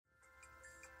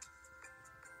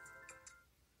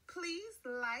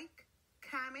like,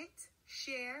 comment,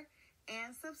 share,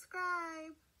 and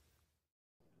subscribe.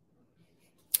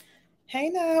 Hey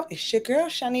now, it's your girl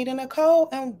ChonitaNicole,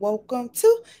 and welcome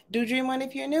to Do Dream On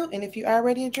if you're new, and if you're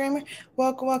already a dreamer,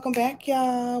 welcome back,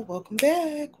 y'all. Welcome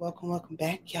back, welcome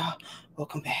back, y'all.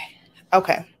 Welcome back.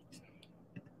 Okay.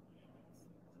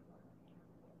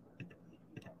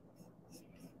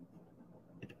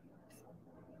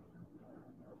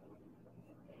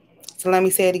 So let me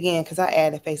say it again because I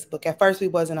added Facebook. At first we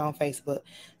wasn't on Facebook.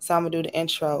 So I'm going to do the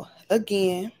intro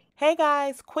again. Hey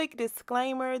guys, quick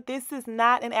disclaimer. This is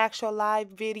not an actual live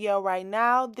video right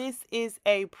now. This is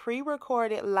a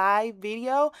pre-recorded live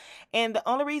video. And the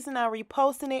only reason I'm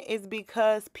reposting it is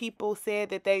because people said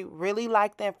that they really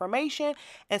like the information.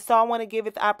 And so I want to give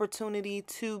it the opportunity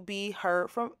to be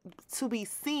heard to be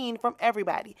seen from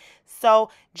everybody. So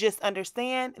just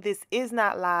understand this is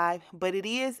not live, but it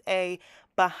is a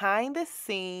behind the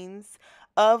scenes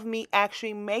of me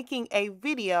actually making a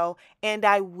video, and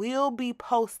I will be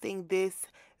posting this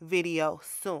video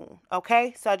soon.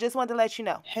 Okay, so I just wanted to let you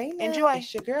know. Hey now, enjoy.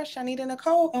 It's your girl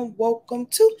ChonitaNicole, and welcome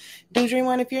to Do Dream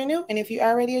On if you're new, and if you're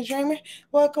already a dreamer,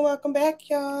 welcome back,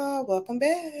 y'all. Welcome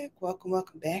back, welcome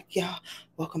back, y'all.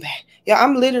 Welcome back, y'all.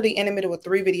 I'm literally in the middle of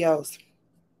 3 videos.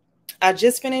 I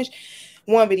just finished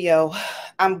one video.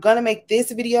 I'm gonna make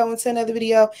this video into another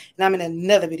video, and I'm in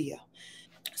another video.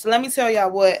 So let me tell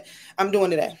y'all what I'm doing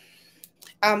today.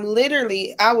 I'm in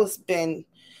the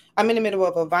middle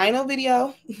of a vinyl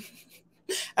video.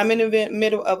 I'm in the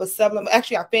middle of a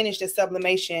actually I finished a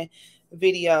sublimation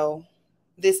video.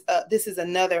 This is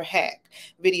another hack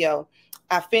video.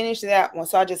 I finished that one,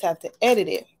 so I just have to edit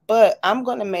it. But I'm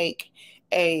gonna make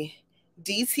a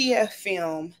DTF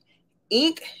film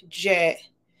inkjet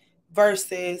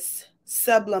versus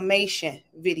sublimation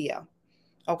video.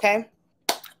 Okay.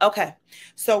 Okay,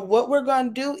 so what we're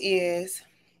going to do is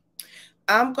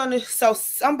I'm so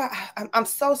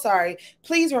sorry.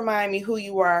 Please remind me who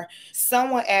you are.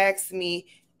 Someone asked me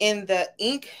in the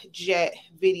inkjet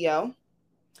video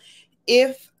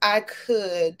if I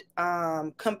could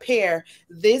compare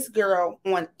this girl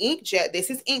on inkjet.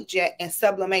 This is inkjet and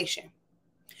sublimation.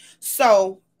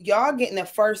 So y'all getting the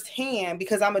first hand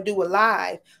because I'm going to do a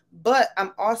live, but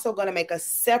I'm also going to make a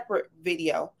separate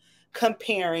video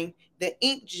comparing the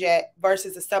inkjet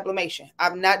versus the sublimation.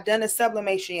 I've not done a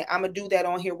sublimation yet. I'm gonna do that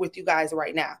on here with you guys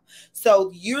right now.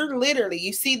 So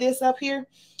you see this up here?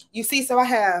 You see, so I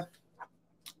have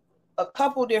a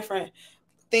couple different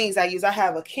things I use. I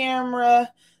have a camera,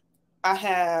 I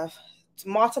have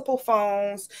multiple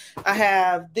phones, I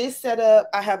have this set up,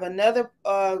 I have another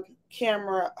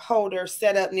camera holder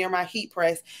set up near my heat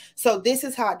press. So this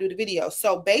is how I do the video.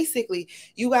 So basically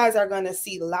you guys are going to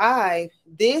see live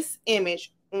this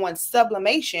image on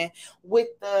sublimation with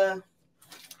the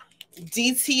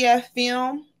DTF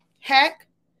film hack.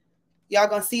 Y'all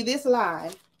gonna see this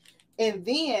live, and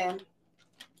then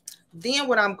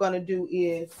what I'm gonna do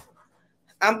is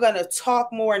I'm gonna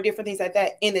talk more and different things like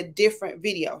that in a different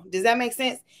video. Does that make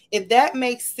sense? If that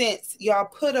makes sense, y'all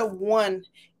put a 1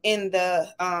 in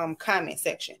the comment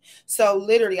section. So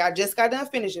literally I just got done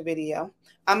finishing the video.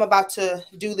 I'm about to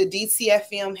do the DTF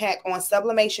film hack on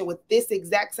sublimation with this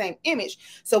exact same image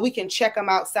so we can check them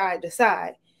out side to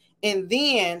side. And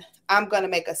then I'm going to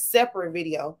make a separate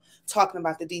video talking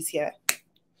about the DTF.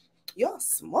 Y'all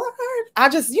smart.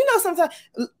 Sometimes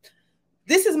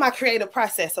this is my creative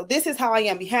process. So this is how I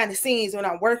am behind the scenes when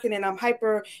I'm working and I'm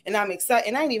hyper and I'm excited.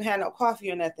 And I ain't even had no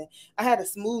coffee or nothing. I had a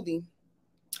smoothie.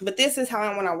 But this is how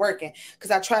I am when I'm working, because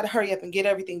I try to hurry up and get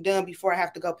everything done before I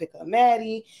have to go pick up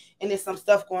Maddie. And there's some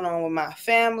stuff going on with my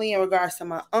family in regards to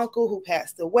my uncle who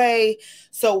passed away.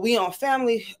 So we on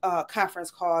family conference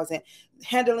calls and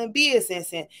handling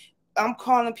business, and I'm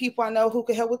calling people I know who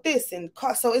could help with this. And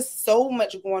so it's so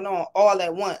much going on all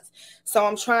at once. So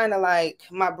I'm trying to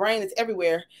my brain is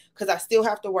everywhere because I still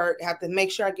have to work. I have to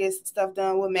make sure I get stuff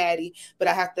done with Maddie, but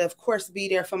I have to, of course, be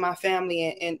there for my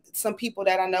family and some people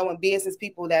that I know and business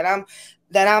people that I'm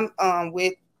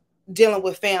with, dealing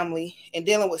with family and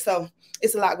dealing with. So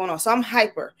it's a lot going on. So I'm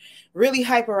really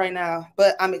hyper right now,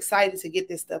 but I'm excited to get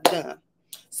this stuff done.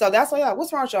 So that's why y'all,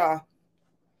 what's wrong with y'all?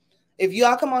 If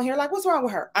y'all come on here like, what's wrong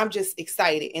with her? I'm just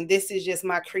excited. And this is just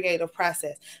my creative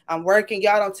process. I'm working.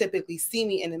 Y'all don't typically see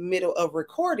me in the middle of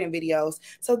recording videos.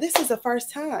 So this is the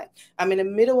first time. I'm in the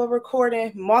middle of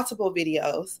recording multiple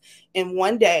videos in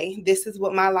one day. This is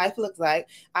what my life looks like.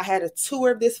 I had a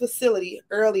tour of this facility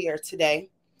earlier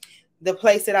today. The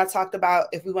place that I talked about,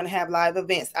 if we want to have live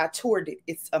events, I toured it.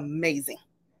 It's amazing.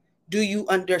 Do you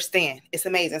understand? It's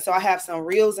amazing. So I have some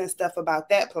reels and stuff about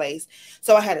that place.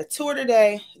 So I had a tour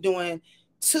today, doing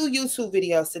 2 YouTube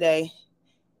videos today,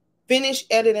 finished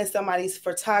editing somebody's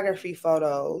photography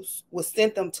photos,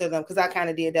 sent them to them because I kind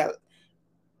of did that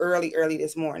early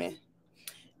this morning.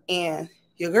 And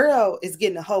your girl is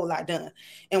getting a whole lot done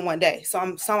in one day. So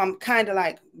I'm kind of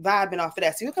like vibing off of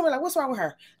that. So you're coming like, what's wrong with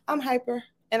her? I'm hyper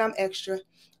and I'm extra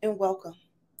and welcome.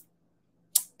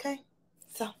 Okay.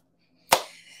 So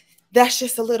that's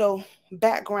just a little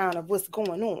background of what's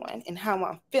going on and how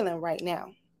I'm feeling right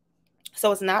now.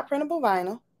 So it's not printable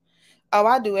vinyl. Oh,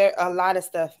 I do a lot of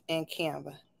stuff in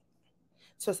Canva.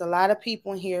 So it's a lot of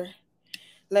people in here.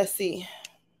 Let's see.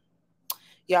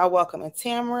 Y'all welcome. And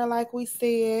Tamara, like we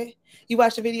said. You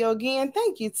watched the video again?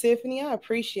 Thank you, Tiffany. I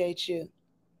appreciate you.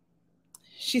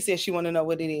 She said she want to know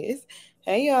what it is.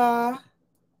 Hey, y'all.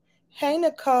 Hey,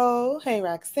 Nicole. Hey,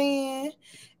 Roxanne.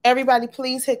 Everybody,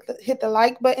 please hit the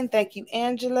like button. Thank you,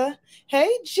 Angela. Hey,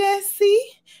 Jesse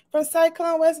from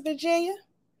Cyclone, West Virginia.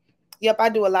 Yep, I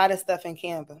do a lot of stuff in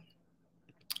Canva.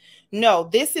 No,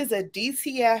 this is a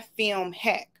DTF film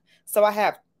hack. So I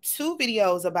have 2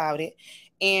 videos about it.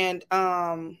 And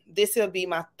this will be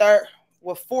my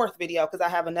 4th video because I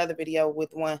have another video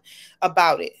with one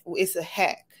about it. It's a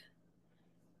hack.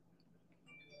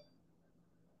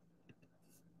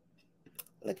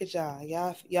 Look at y'all.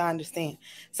 Y'all understand.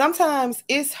 Sometimes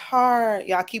it's hard.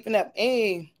 Y'all keeping up.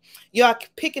 Hey, y'all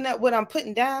picking up what I'm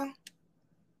putting down?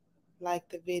 Like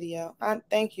the video.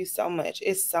 Thank you so much.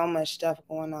 It's so much stuff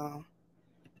going on.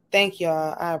 Thank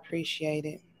y'all. I appreciate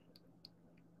it.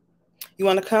 You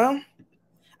want to come?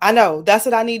 I know. That's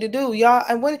what I need to do. Y'all,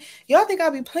 and when y'all think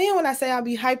I'll be playing when I say I'll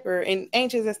be hyper and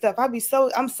anxious and stuff, I'm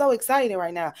so excited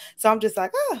right now. So I'm just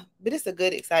like, but it's a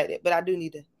good excited. But I do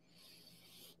need to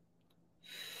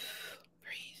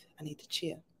breathe. I need to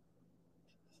chill.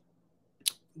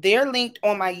 They're linked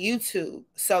on my YouTube.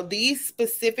 So these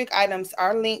specific items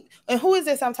are linked. And who is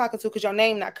this I'm talking to? Because your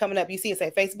name not coming up. You see it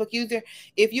say Facebook user.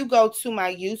 If you go to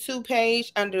my YouTube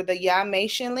page under the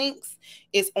Yamation links,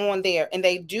 it's on there. And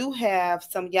they do have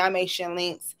some Yamation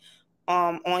links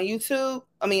on YouTube.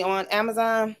 I mean on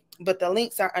Amazon. But the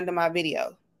links are under my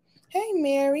video. Hey,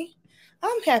 Mary.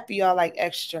 I'm happy y'all like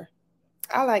extra.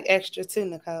 I like extra too,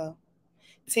 Nicole.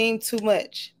 Team too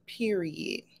much.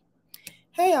 Period.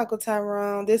 Hey, Uncle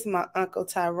Tyrone. This is my Uncle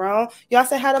Tyrone. Y'all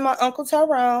say hi to my Uncle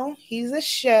Tyrone. He's a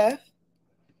chef.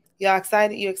 Y'all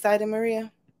excited? You excited,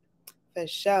 Maria? For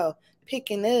sure.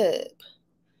 Picking up.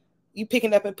 You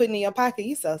picking up and putting in your pocket.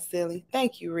 You so silly.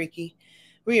 Thank you, Ricky.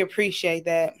 We appreciate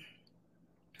that.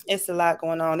 It's a lot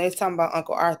going on. They're talking about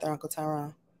Uncle Arthur, Uncle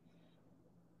Tyrone.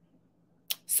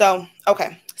 So,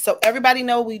 okay. So everybody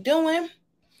know what we doing.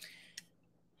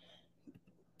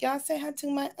 Y'all say hi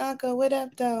to my uncle. What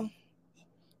up, though?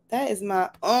 That is my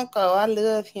uncle. I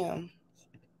love him.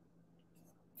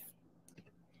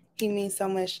 He means so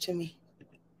much to me.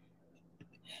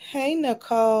 Hey,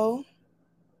 Nicole.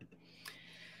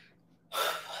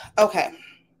 Okay.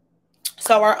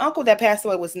 So our uncle that passed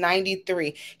away was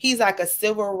 93. He's like a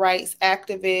civil rights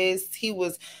activist. He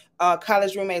was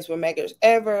college roommates with Medgar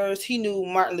Evers. He knew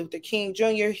Martin Luther King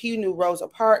Jr. He knew Rosa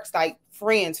Parks, like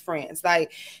friends.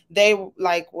 Like they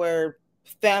like were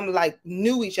family, like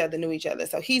knew each other.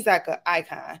 So he's like an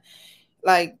icon,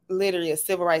 like literally a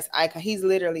civil rights icon. He's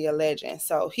literally a legend.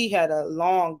 So he had a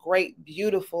long, great,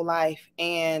 beautiful life,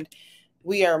 and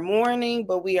we are mourning,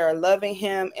 but we are loving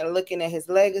him and looking at his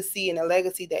legacy and the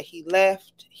legacy that he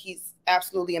left. He's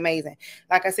absolutely amazing.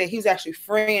 Like I said, he was actually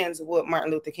friends with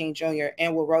Martin Luther King Jr.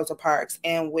 and with Rosa Parks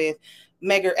and with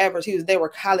Medgar Evers. They were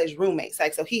college roommates.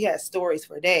 Like, so he has stories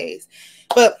for days.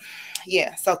 But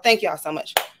yeah, so thank y'all so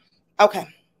much. Okay,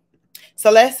 so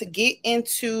let's get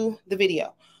into the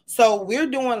video. So we're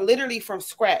doing literally from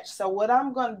scratch. So what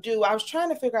I'm going to do, I was trying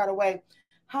to figure out a way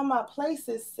how my place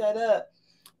is set up.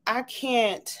 I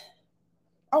can't.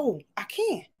 Oh, I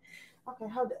can. Okay,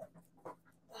 hold up.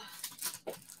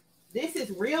 This is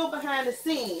real behind the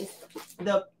scenes.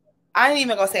 I ain't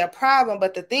even gonna say a problem,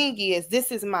 but the thing is,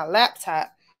 this is my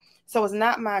laptop, so it's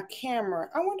not my camera.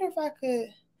 I wonder if I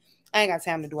could. I ain't got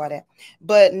time to do all that.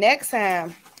 But next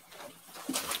time,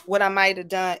 what I might have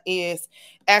done is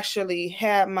actually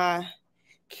have my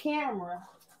camera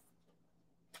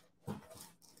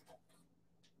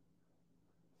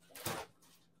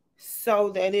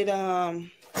so that it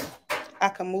I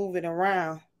can move it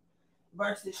around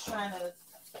versus trying to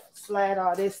slide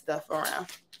all this stuff around.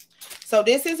 So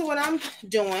this is what I'm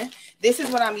doing. This is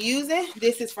what I'm using.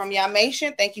 This is from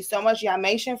Yamation. Thank you so much,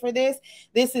 Yamation, for this.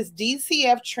 This is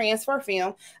DTF transfer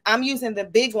film. I'm using the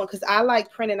big one because I like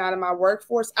printing out of my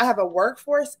Workforce. I have a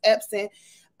Workforce Epson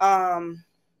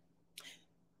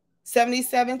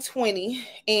 7720,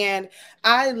 and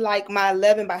I like my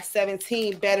 11 by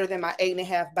 17 better than my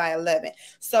 8.5 by 11.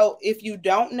 So if you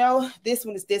don't know, this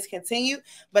one is discontinued,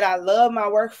 but I love my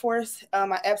Workforce,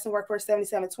 my Epson Workforce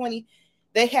 7720.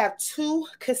 They have two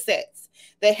cassettes.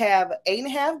 They have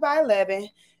 8.5 by 11, and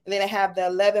then they have the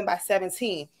 11 by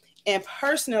 17. And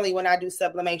personally, when I do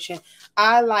sublimation,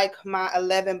 I like my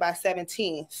 11 by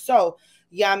 17. So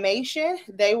Yamation,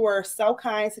 they were so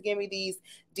kind to give me these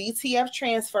DTF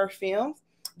transfer films.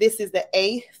 This is the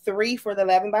A3 for the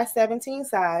 11 by 17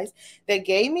 size. They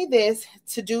gave me this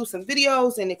to do some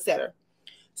videos and etc.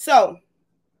 So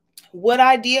what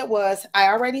I did was I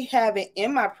already have it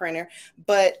in my printer,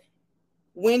 but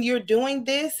when you're doing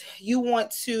this, you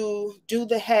want to do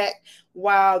the hack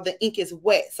while the ink is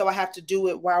wet. So I have to do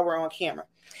it while we're on camera.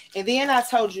 And then I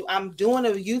told you I'm doing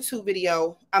a YouTube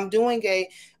video. I'm doing a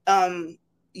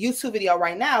YouTube video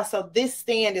right now. So this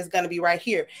stand is going to be right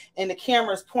here. And the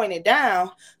camera is pointed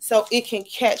down so it can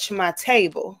catch my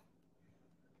table.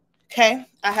 Okay.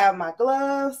 I have my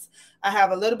gloves. I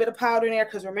have a little bit of powder in there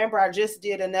because remember, I just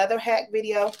did another hack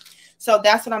video. So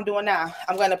that's what I'm doing now.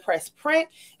 I'm going to press print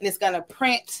and it's going to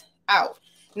print out.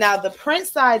 Now the print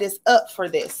side is up for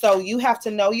this. So you have to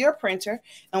know your printer.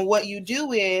 And what you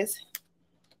do is,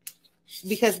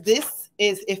 because this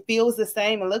is, it feels the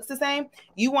same and looks the same,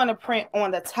 you want to print on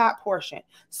the top portion.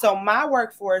 So my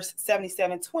Workforce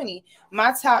 7720,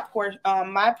 my top portion,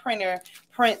 my printer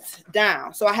prints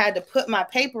down. So I had to put my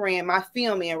paper in, my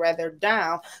film in rather,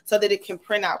 down so that it can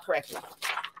print out correctly.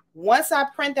 Once I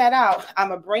print that out, I'm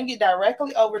going to bring it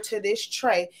directly over to this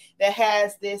tray that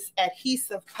has this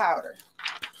adhesive powder.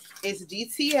 It's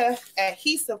DTF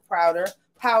adhesive powder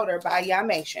by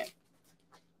Yamation.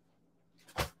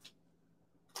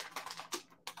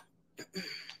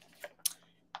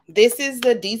 This is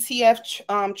the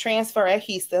DTF transfer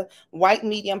adhesive, white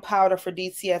medium powder for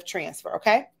DTF transfer,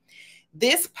 okay?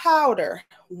 This powder,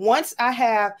 once I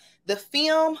have the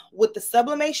film with the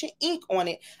sublimation ink on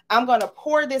it, I'm going to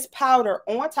pour this powder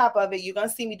on top of it. You're going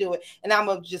to see me do it. And I'm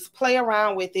going to just play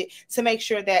around with it to make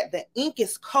sure that the ink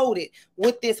is coated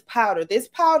with this powder. This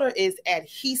powder is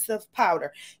adhesive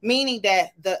powder, meaning that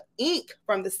the ink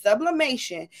from the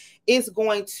sublimation is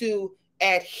going to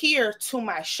adhere to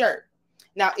my shirt.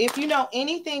 Now, if you know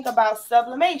anything about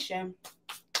sublimation,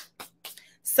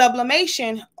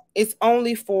 sublimation is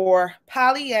only for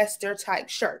polyester type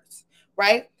shirts,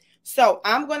 right? So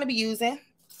I'm going to be using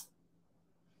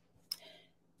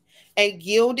a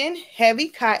Gildan heavy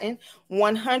cotton,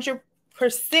 100%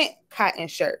 cotton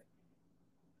shirt.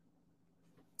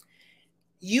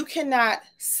 You cannot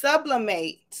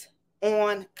sublimate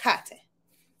on cotton,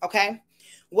 okay?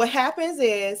 What happens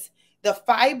is the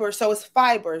fiber, so it's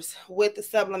fibers with the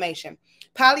sublimation.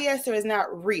 Polyester is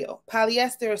not real.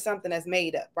 Polyester is something that's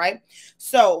made up, right?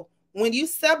 So when you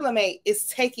sublimate, it's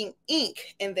taking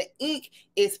ink and the ink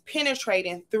is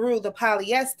penetrating through the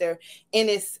polyester and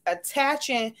it's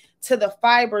attaching to the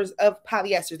fibers of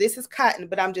polyester. This is cotton,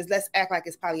 but let's act like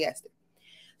it's polyester.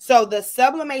 So the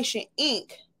sublimation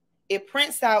ink, it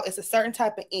prints out, it's a certain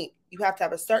type of ink. You have to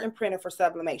have a certain printer for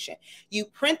sublimation. You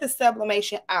print the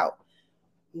sublimation out.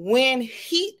 When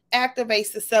heat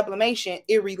activates the sublimation,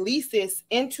 it releases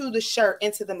into the shirt,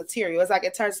 into the material. It's like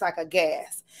it turns like a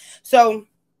gas. So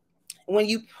when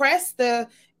you press the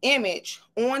image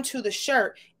onto the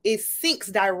shirt, it sinks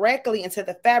directly into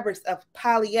the fabrics of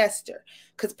polyester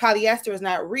because polyester is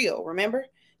not real. Remember,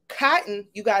 cotton,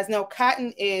 you guys know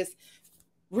cotton is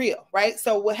real, right?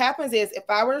 So what happens is if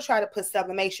I were to try to put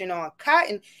sublimation on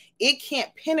cotton, it can't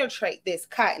penetrate this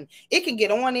cotton. It can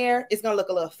get on there. It's going to look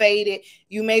a little faded.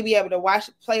 You may be able to wash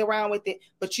it, play around with it,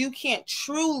 but you can't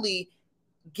truly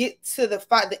get to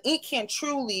the ink can't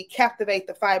truly captivate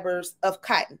the fibers of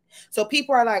cotton. So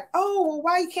people are like, oh, well,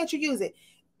 why can't you use it?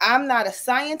 I'm not a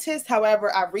scientist.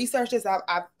 However, I've researched this.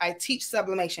 I teach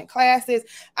sublimation classes.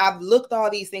 I've looked all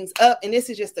these things up, and this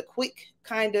is just a quick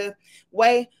kind of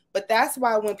way. But that's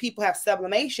why when people have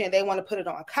sublimation, they want to put it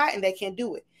on cotton, they can't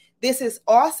do it. This is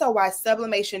also why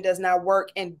sublimation does not work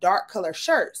in dark color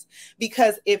shirts,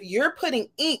 because if you're putting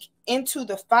ink into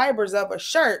the fibers of a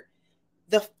shirt,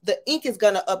 the ink is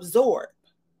going to absorb.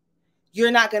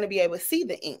 You're not going to be able to see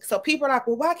the ink. So people are like,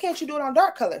 well, why can't you do it on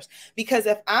dark colors? Because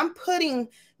if I'm putting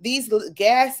these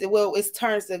gas, well, it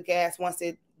turns to gas once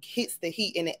it hits the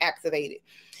heat and it activates it.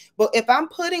 But if I'm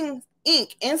putting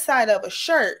ink inside of a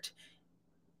shirt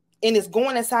and it's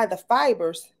going inside the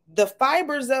fibers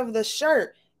of the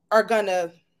shirt are going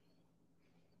to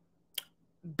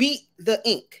beat the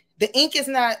ink. The ink is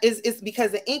not, it's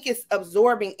because the ink is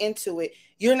absorbing into it.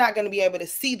 You're not going to be able to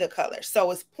see the color.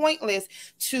 So it's pointless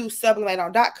to sublimate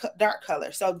on dark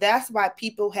color. So that's why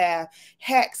people have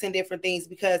hacks and different things,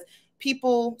 because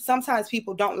sometimes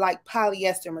people don't like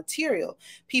polyester material.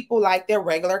 People like their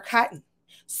regular cotton.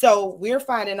 So we're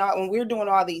finding out when we're doing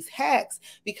all these hacks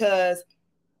because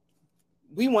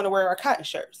we want to wear our cotton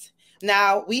shirts.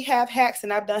 Now, we have hacks,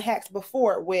 and I've done hacks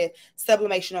before with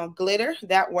sublimation on glitter.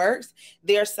 That works.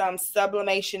 There's some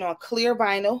sublimation on clear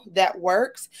vinyl. That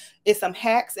works. It's some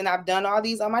hacks, and I've done all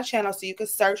these on my channel, so you can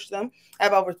search them. I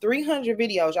have over 300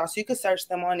 videos, y'all, so you can search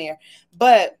them on there.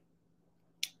 But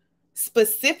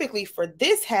specifically for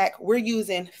this hack, we're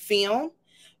using film,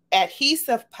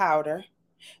 adhesive powder,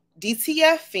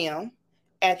 DTF film,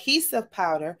 adhesive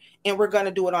powder, and we're going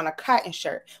to do it on a cotton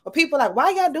shirt. But people are like,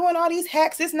 why y'all doing all these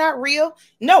hacks? It's not real.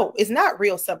 No, it's not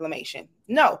real sublimation.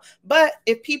 No. But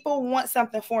if people want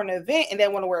something for an event and they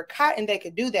want to wear cotton, they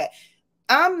could do that.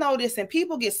 I'm noticing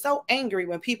people get so angry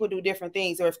when people do different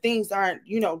things, or if things aren't,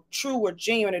 you know, true or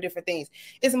genuine or different things.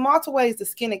 It's multiple ways to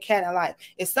skin a cat in life.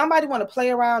 If somebody want to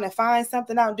play around and find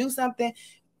something out and do something,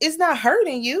 it's not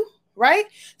hurting you, right?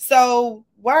 So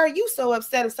why are you so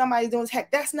upset if somebody's doing this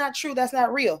hack? That's not true. That's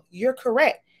not real. You're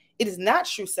correct. It is not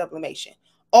true sublimation.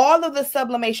 All of the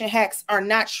sublimation hacks are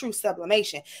not true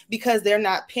sublimation because they're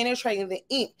not penetrating the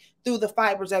ink through the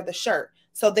fibers of the shirt.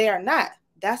 So they are not.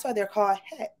 That's why they're called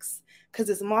hacks, because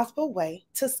it's multiple way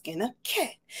to skin a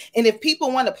cat. And if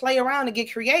people want to play around and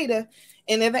get creative,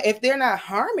 and if they're not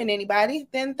harming anybody,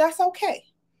 then that's okay.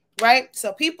 Right?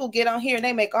 So people get on here and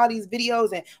they make all these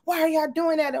videos and why are y'all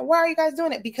doing that? And why are you guys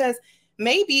doing it? Because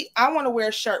maybe I want to wear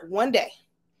a shirt one day.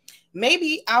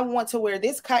 Maybe I want to wear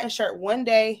this cotton shirt one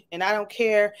day and I don't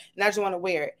care and I just want to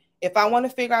wear it. If I want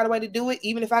to figure out a way to do it,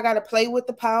 even if I got to play with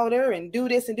the powder and do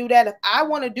this and do that, if I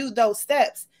want to do those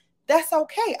steps, that's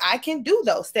okay. I can do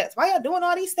those steps. Why y'all doing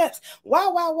all these steps?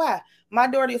 Why? My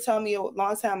daughter told me a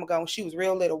long time ago when she was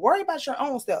real little, worry about your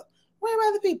own stuff. Worry about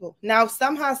other people. Now,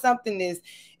 somehow something is,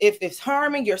 if it's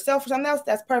harming yourself or something else,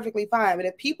 that's perfectly fine. But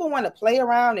if people want to play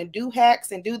around and do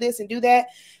hacks and do this and do that,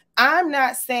 I'm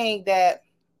not saying that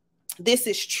this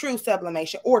is true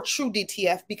sublimation or true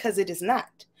DTF, because it is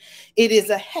not. It is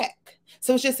a hack.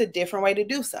 So it's just a different way to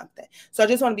do something. So I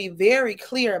just want to be very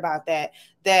clear about that,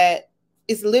 that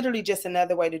it's literally just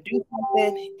another way to do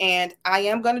something. And I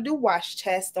am going to do wash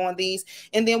tests on these,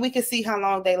 and then we can see how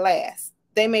long they last.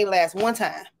 They may last one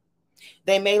time.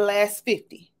 They may last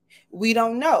 50. We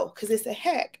don't know because it's a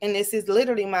hack. And this is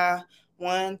literally my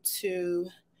 1, 2,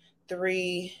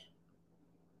 3,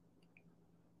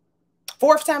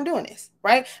 4th time doing this,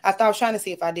 right? I thought I was trying to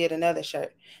see if I did another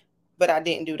shirt, but I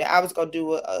didn't do that. I was going to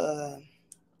do a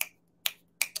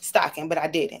stocking, but I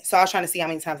didn't. So I was trying to see how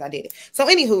many times I did it. So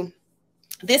anywho,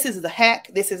 this is the hack.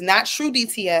 This is not true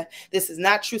DTF. This is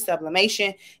not true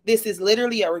sublimation. This is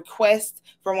literally a request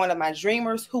from one of my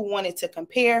dreamers who wanted to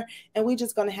compare, and we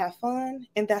just going to have fun,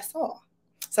 and that's all.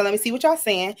 So let me see what y'all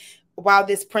saying while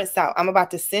this prints out. I'm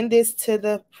about to send this to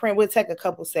the print. We'll take a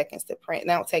couple seconds to print. It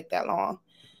won't take that long,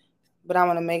 but I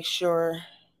want to make sure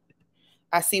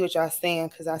I see what y'all saying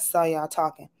because I saw y'all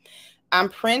talking. I'm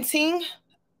printing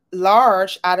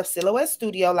large out of Silhouette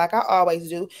Studio like I always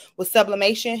do. With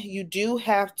sublimation, you do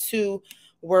have to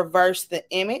reverse the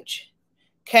image.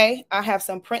 Okay, I have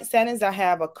some print settings. I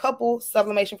have a couple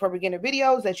sublimation for beginner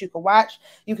videos that you can watch.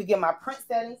 You can get my print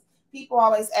settings. People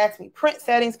always ask me print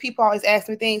settings. People always ask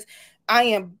me things. I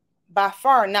am by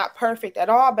far not perfect at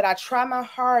all, but I try my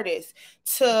hardest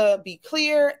to be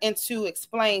clear and to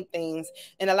explain things.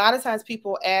 And a lot of times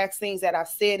people ask things that I've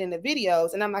said in the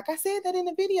videos, and I'm like, I said that in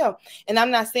the video. And I'm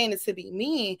not saying it to be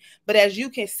mean, but as you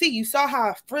can see, you saw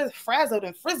how frazzled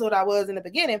and frizzled I was in the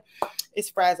beginning. It's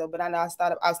frazzled, but I know I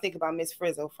was thinking about Miss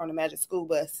Frizzle from the Magic School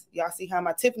Bus. Y'all see how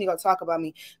my Tiffany gonna talk about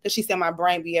me because she said my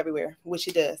brain be everywhere, which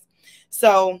it does.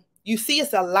 So you see,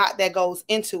 it's a lot that goes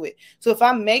into it. So if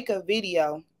I make a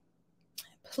video,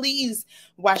 please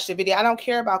watch the video. I don't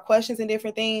care about questions and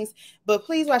different things, but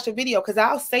please watch the video because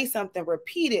I'll say something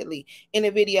repeatedly in the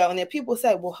video. And then people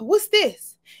say, well, what's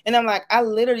this? And I'm like, I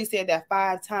literally said that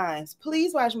 5 times.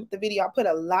 Please watch the video. I put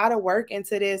a lot of work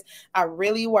into this. I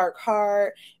really work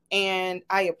hard. And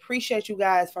I appreciate you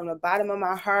guys from the bottom of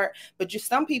my heart. But just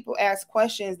some people ask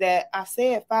questions that I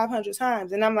said 500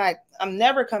 times. And I'm like, I'm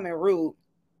never coming rude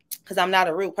because I'm not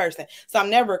a rude person. So I'm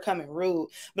never coming rude.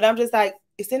 But I'm just like,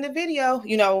 it's in the video,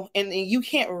 you know, and you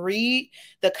can't read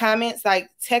the comments, like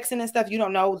texting and stuff. You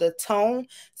don't know the tone.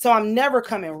 So I'm never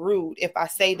coming rude if I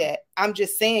say that. I'm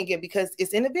just saying it because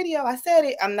it's in the video. I said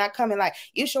it. I'm not coming like,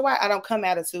 you sure why? I don't come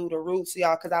attitude or rude to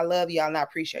y'all because I love y'all and I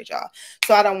appreciate y'all.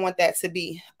 So I don't want that to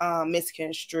be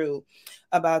misconstrued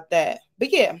about that.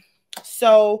 But yeah,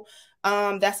 so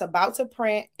that's about to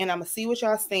print, and I'm gonna see what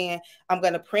y'all saying. I'm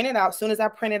gonna print it out. As soon as I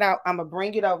print it out, I'm gonna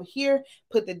bring it over here,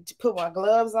 put my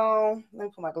gloves on. Let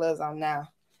me put my gloves on now.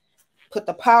 Put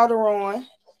the powder on.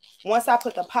 Once I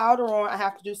put the powder on, I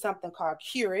have to do something called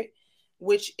cure it,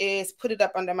 which is put it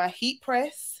up under my heat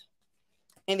press,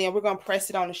 and then we're gonna press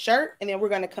it on the shirt, and then we're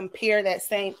gonna compare that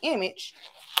same image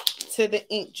to the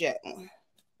inkjet one.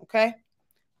 Okay,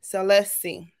 so let's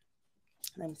see.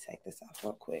 Let me take this off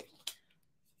real quick.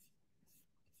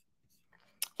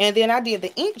 And then I did the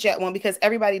inkjet one because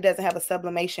everybody doesn't have a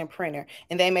sublimation printer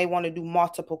and they may want to do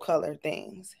multiple color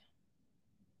things.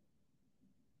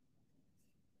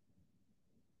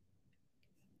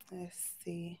 Let's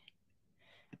see.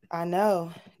 I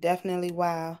know. Definitely.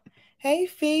 Wow. Hey,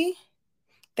 Fee.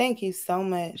 Thank you so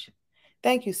much.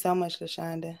 Thank you so much,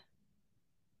 LaShonda.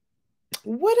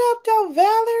 What up, though,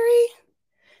 Valerie?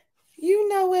 You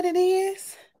know what it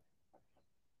is.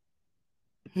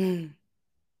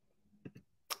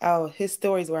 Oh, his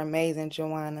stories were amazing,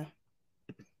 Joanna.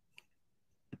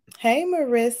 Hey,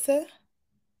 Marissa.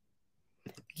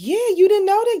 Yeah, you didn't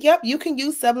know that? Yep, you can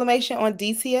use sublimation on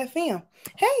DTFM.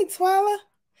 Hey, Twila.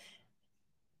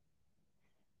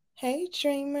 Hey,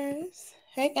 Dreamers.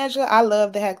 Hey, Angela. I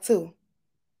love the hack, too.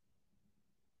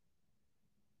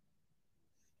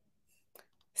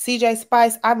 CJ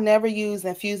Spice, I've never used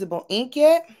infusible ink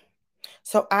yet.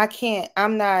 So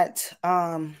I'm not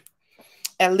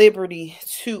at liberty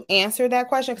to answer that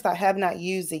question because I have not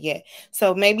used it yet.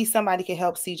 So maybe somebody can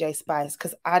help CJ Spice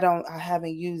because I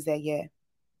haven't used that yet.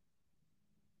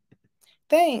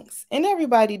 Thanks. And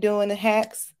everybody doing the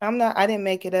hacks. I didn't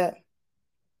make it up.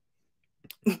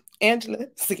 Angela,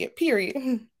 skip,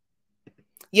 period.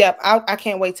 Yep, I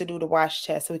can't wait to do the wash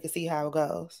test so we can see how it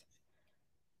goes.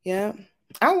 Yeah.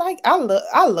 I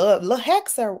love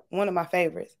hacks are one of my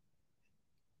favorites.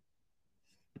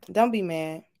 Don't be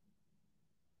mad.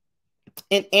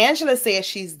 And Angela says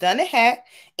she's done a hack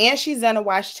and she's done a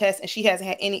wash test and she hasn't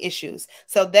had any issues.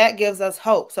 So that gives us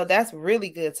hope. So that's really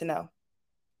good to know.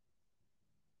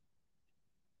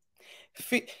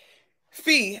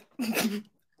 Fee,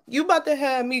 you about to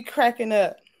have me cracking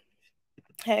up.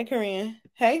 Hey, Korean.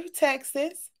 Hey,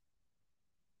 Texas.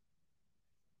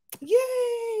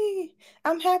 Yay.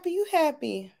 I'm happy you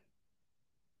happy.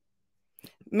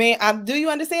 Man, do you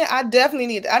understand? I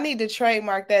need to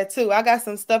trademark that too. I got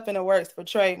some stuff in the works for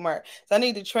trademark. So I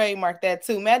need to trademark that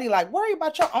too. Maddie, like, worry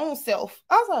about your own self.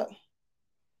 I was like,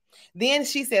 then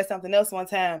she said something else one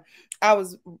time.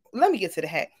 Let me get to the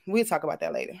hack. We'll talk about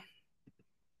that later.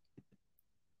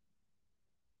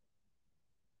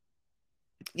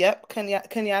 Yep,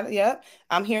 Kenyatta, yep.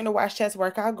 I'm hearing the wash test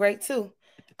work out great too.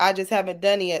 I just haven't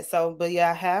done it yet. So, but yeah,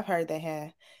 I have heard they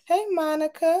have. Hey,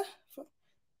 Monica,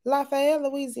 Lafayette,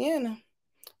 Louisiana.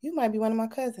 You might be one of my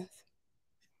cousins.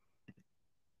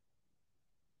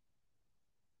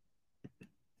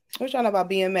 We're talking about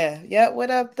BMF. Yep,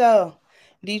 what up though?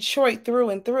 Detroit through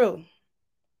and through.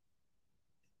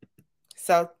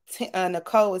 So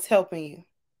Nicole is helping you.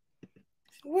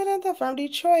 What up though, from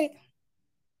Detroit?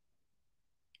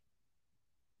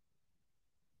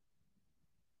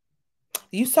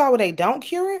 You saw where they don't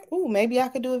cure it? Ooh, maybe I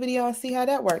could do a video and see how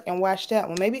that worked and watch that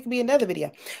one. Maybe it could be another video.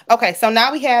 Okay, so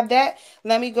now we have that.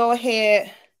 Let me go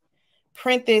ahead,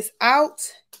 print this out,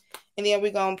 and then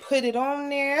we're going to put it on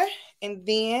there, and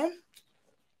then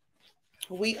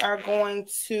we are going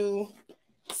to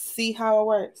see how it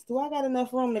works. Do I got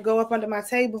enough room to go up under my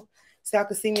table so y'all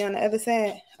can see me on the other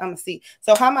side? I'm going to see.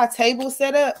 So how my table's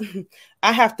set up,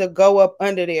 I have to go up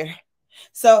under there.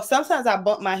 So sometimes I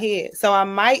bump my head. So I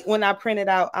might, when I print it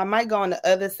out, I might go on the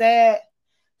other side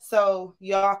so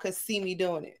y'all could see me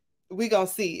doing it. We gonna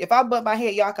see. If I bump my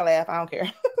head, y'all can laugh. I don't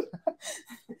care.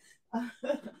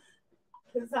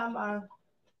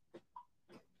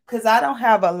 Because I don't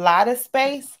have a lot of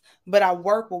space, but I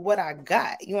work with what I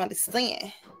got. You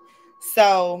understand?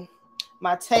 So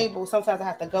my table, sometimes I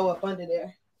have to go up under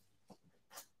there.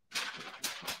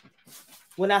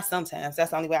 Well, not sometimes.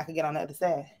 That's the only way I can get on the other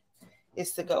side.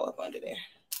 Is to go up under there.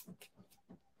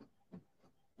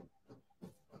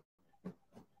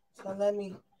 So let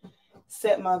me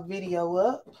set my video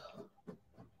up.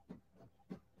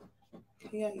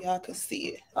 Yeah, y'all can see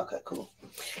it. Okay, cool.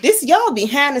 This y'all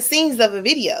behind the scenes of a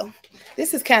video.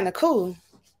 This is kind of cool.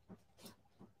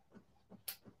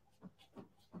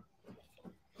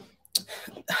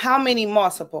 how many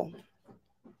multiple?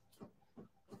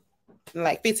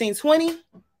 Like 15, 20?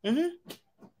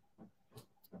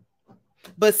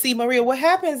 But see, Maria, what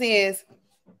happens is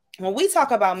when we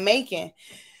talk about making,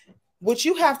 what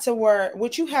you have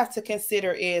to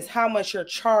consider is how much you're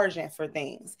charging for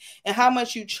things. And how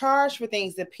much you charge for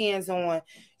things depends on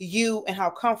you and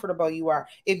how comfortable you are.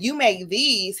 If you make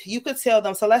these, you could tell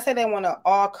them, so let's say they want an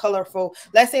all colorful,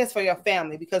 let's say it's for your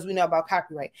family because we know about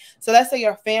copyright. So let's say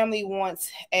your family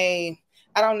wants I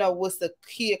don't know what's the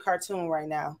kid cartoon right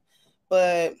now,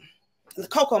 but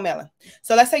CoComelon.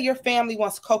 So let's say your family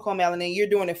wants CoComelon and you're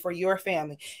doing it for your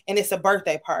family and it's a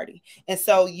birthday party. And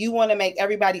so you want to make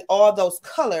everybody all those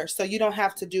colors so you don't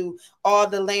have to do all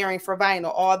the layering for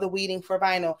vinyl, all the weeding for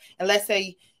vinyl. And let's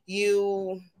say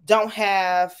you don't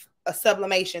have a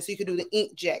sublimation, so you could do the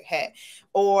inkjet hat.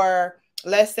 Or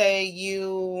let's say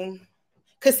you...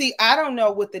 Because see, I don't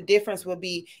know what the difference would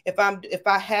be if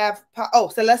I have,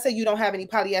 so let's say you don't have any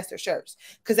polyester shirts,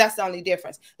 because that's the only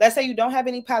difference. Let's say you don't have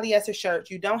any polyester shirts.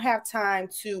 You don't have time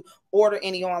to order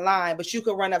any online, but you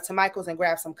could run up to Michael's and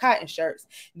grab some cotton shirts.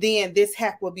 Then this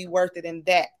hack will be worth it in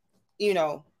that,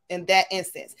 in that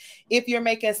instance. If you're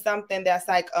making something that's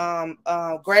like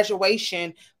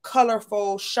graduation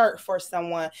colorful shirt for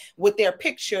someone with their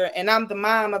picture and I'm the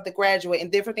mom of the graduate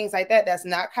and different things like that, that's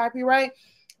not copyright.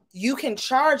 You can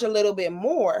charge a little bit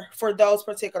more for those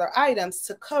particular items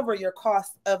to cover your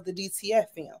cost of the DTF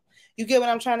film. You get what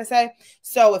I'm trying to say?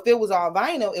 So if it was all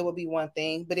vinyl, it would be one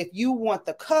thing. But if you want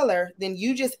the color, then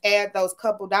you just add those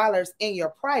couple dollars in your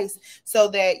price so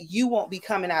that you won't be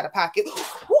coming out of pocket.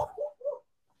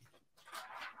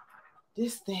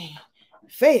 This thing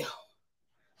fell.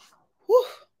 Whew.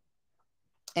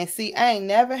 And see, I ain't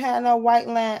never had no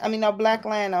no black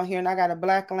line on here, and I got a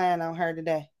black line on her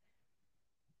today.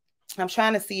 I'm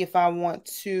trying to see if I want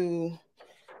to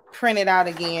print it out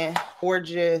again or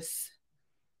just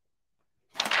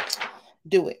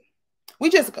do it. We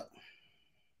just go.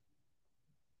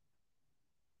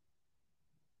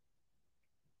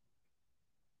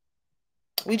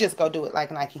 We just go do it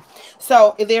like Nike.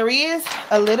 So there is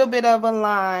a little bit of a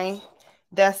line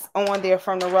that's on there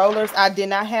from the rollers. I did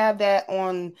not have that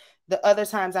on the other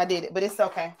times I did it, but it's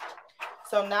okay.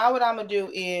 So now what I'm going to do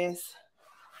is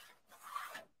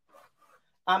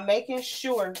I'm making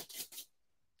sure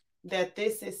that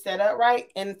this is set up right.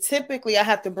 And typically I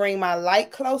have to bring my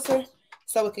light closer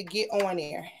so it could get on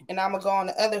there. And I'm going to go on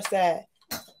the other side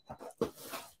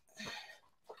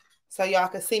so y'all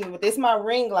can see me. But this is my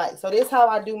ring light. So this is how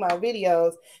I do my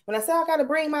videos. When I say I got to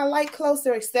bring my light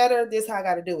closer, etc., this is how I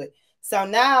got to do it. So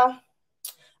now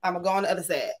I'm going to go on the other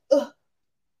side. Ugh.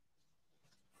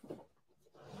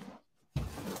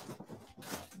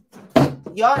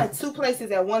 Y'all in two places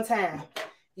at one time.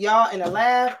 Y'all in the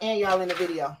lab and y'all in the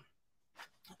video.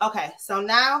 Okay, so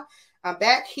now I'm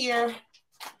back here.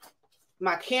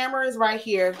 My camera is right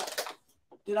here.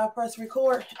 Did I press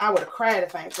record? I would have cried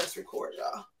if I ain't press record,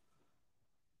 y'all.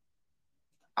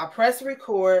 I press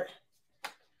record.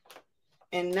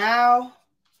 And now,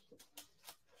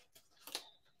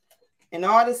 and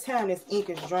all this time, this ink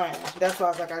is drying. That's why I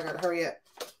was like, I gotta hurry up.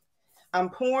 I'm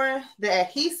pouring the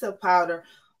adhesive powder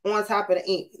on top of the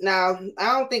ink. Now,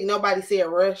 I don't think nobody said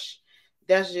rush.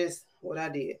 That's just what I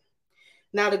did.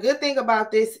 Now, the good thing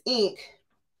about this ink,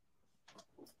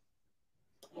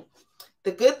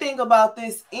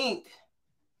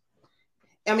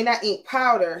 not ink,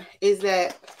 powder, is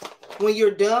that when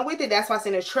you're done with it, that's why it's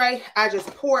in a tray, I just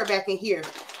pour it back in here.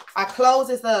 I close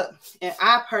this up, and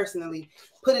I personally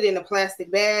put it in a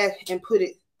plastic bag and put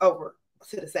it over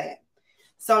to the side.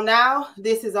 So now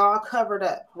this is all covered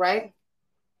up, right?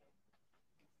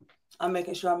 I'm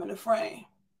making sure I'm in the frame.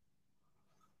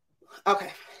 Okay,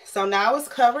 so now it's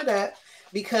covered up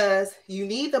because you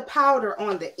need the powder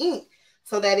on the ink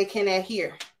so that it can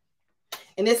adhere.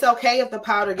 And it's okay if the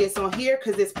powder gets on here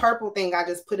because this purple thing, I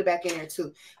just put it back in there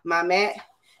too. My mat.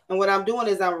 And what I'm doing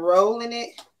is I'm rolling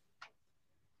it.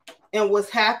 And what's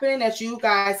happening that you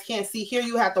guys can't see here,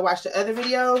 you have to watch the other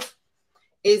videos,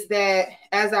 is that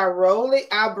as I roll it,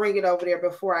 I'll bring it over there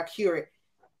before I cure it,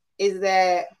 is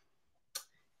that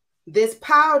this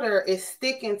powder is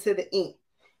sticking to the ink.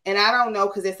 And I don't know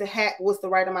because it's a hack what's the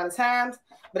right amount of times,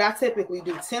 but I typically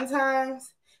do 10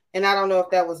 times. And I don't know if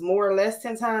that was more or less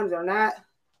 10 times or not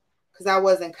because I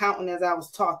wasn't counting as I was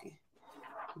talking.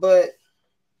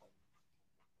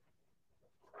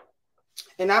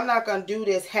 And I'm not going to do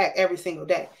this hack every single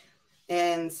day.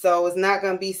 And so it's not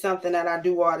going to be something that I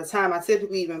do all the time. I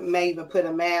typically may even put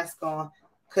a mask on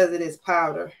because it is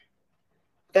powder.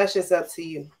 That's just up to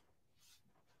you.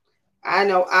 I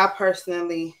know I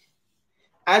personally,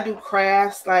 I do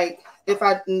crafts like if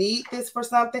I need this for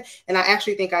something. And I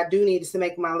actually think I do need this to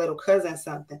make my little cousin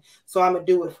something. So I'm going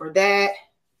to do it for that.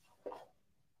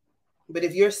 But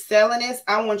if you're selling this,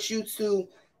 I want you to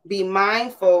be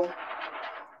mindful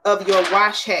of your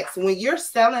wash hacks. When you're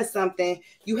selling something,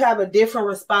 you have a different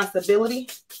responsibility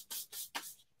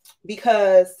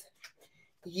because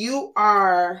you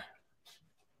are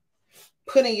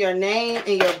putting your name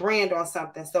and your brand on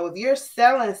something. So if you're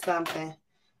selling something,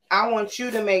 I want you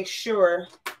to make sure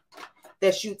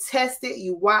that you test it,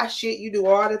 you wash it, you do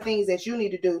all the things that you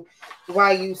need to do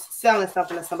while you selling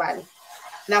something to somebody.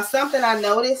 Now, something I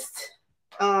noticed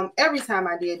every time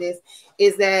I did this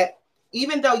is that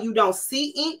even though you don't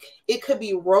see ink, it could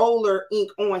be roller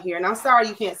ink on here. And I'm sorry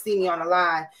you can't see me on the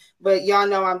live, but y'all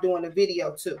know I'm doing a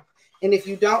video too. And if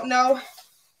you don't know,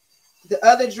 the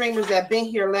other dreamers that been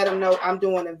here, let them know I'm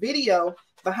doing a video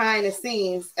behind the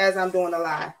scenes as I'm doing a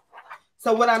live.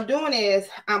 So what I'm doing is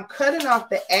I'm cutting off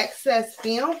the excess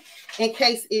film in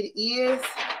case it is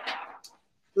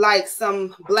like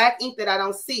some black ink that I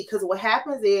don't see. Because what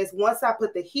happens is once I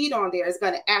put the heat on there, it's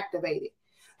going to activate it.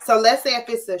 So let's say if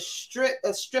it's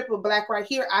a strip of black right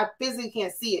here, I physically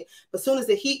can't see it. But as soon as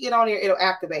the heat get on there, it'll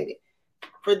activate it.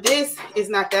 For this, it's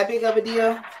not that big of a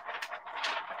deal.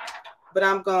 But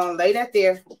I'm going to lay that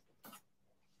there.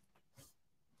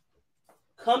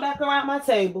 Come back around my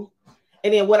table.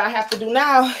 And then what I have to do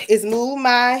now is move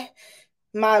my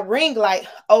ring light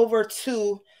over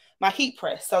to my heat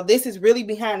press. So this is really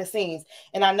behind the scenes.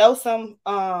 And I know some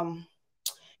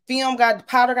film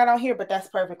powder got on here, but that's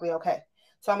perfectly okay.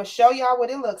 So I'm going to show y'all what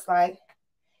it looks like.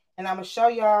 And I'm going to show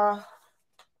y'all.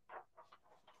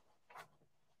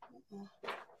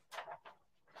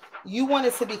 You want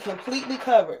it to be completely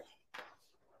covered.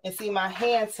 And see, my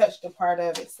hand touched a part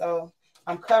of it. So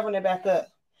I'm covering it back up.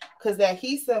 Because the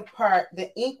adhesive part,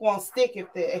 the ink won't stick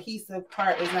if the adhesive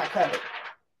part is not covered.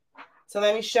 So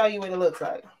let me show you what it looks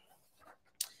like.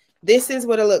 This is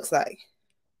what it looks like.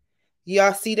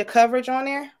 Y'all see the coverage on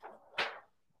there?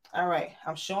 All right.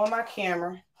 I'm showing my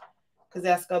camera because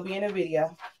that's going to be in the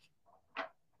video.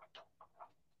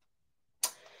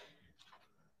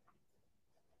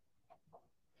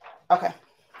 Okay.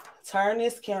 Turn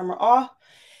this camera off.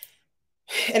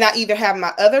 And I either have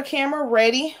my other camera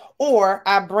ready or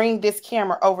I bring this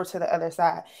camera over to the other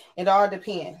side. It all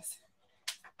depends.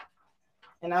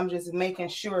 And I'm just making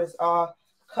sure it's all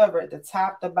covered. The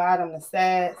top, the bottom, the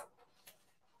sides.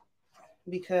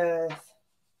 Because,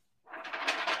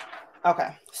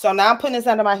 okay. So now I'm putting this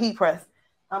under my heat press.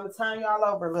 I'm going to turn y'all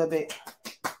over a little bit.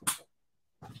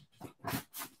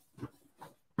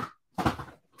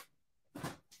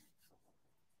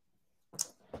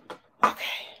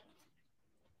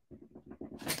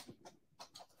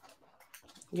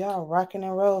 Y'all rocking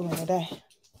and rolling today.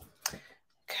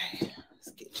 Okay,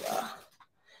 let's get y'all.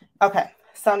 Okay,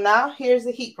 so now here's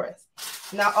the heat press.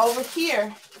 Now over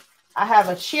here, I have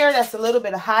a chair that's a little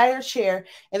bit a higher chair.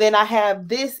 And then I have,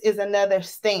 this is another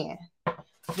stand.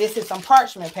 This is some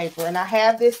parchment paper. And I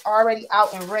have this already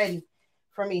out and ready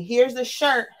for me. Here's the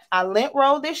shirt. I lint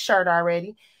rolled this shirt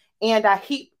already. And I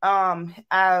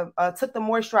took the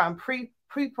moisture out and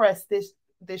pre-pressed this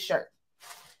shirt.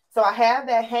 So I have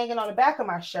that hanging on the back of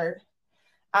my shirt.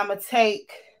 I'm going to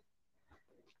take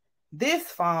this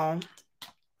foam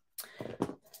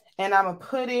and I'm going to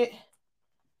put it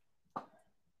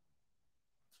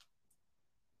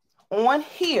on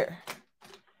here.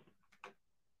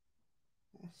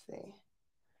 Let's see.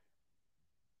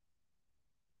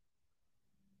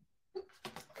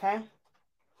 Okay.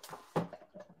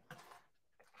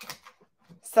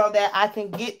 So that I can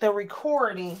get the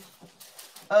recording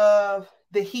of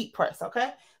the heat press,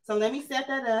 okay? So let me set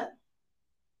that up.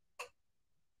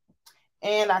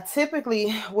 And I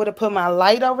typically would have put my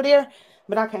light over there,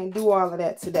 but I can't do all of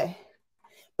that today.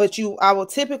 But I will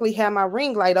typically have my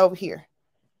ring light over here.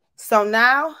 So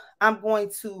now I'm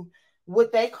going to,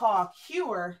 what they call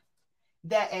cure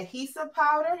that adhesive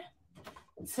powder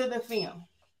to the film.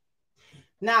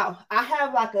 Now I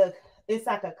have it's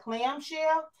like a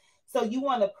clamshell. So you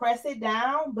want to press it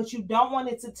down, but you don't want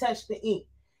it to touch the ink.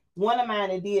 One of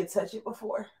mine, it did touch it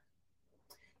before.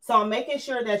 So I'm making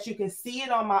sure that you can see it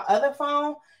on my other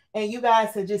phone and you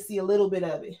guys can just see a little bit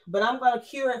of it. But I'm going to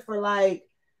cure it for my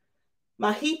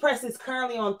heat press is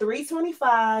currently on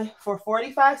 325 for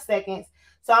 45 seconds.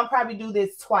 So I'll probably do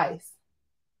this twice.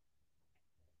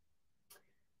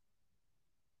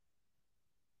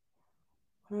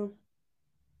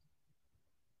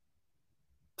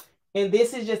 And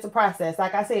this is just a process.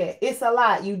 Like I said, it's a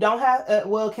lot. You don't have,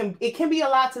 well, it can be a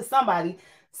lot to somebody.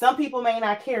 Some people may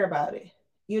not care about it.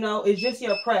 You know, it's just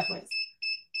your preference.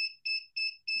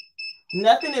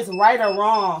 Nothing is right or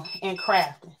wrong in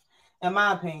crafting, in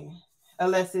my opinion,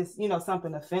 unless it's, you know,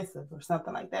 something offensive or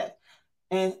something like that.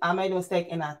 And I made a mistake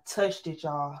and I touched it,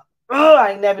 y'all. Oh,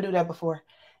 I never do that before.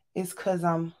 It's because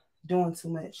I'm doing too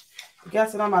much.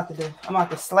 Guess what I'm about to do? I'm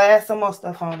about to slash some more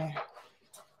stuff on there.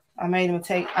 I made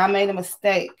a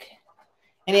mistake.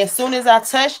 And as soon as I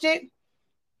touched it,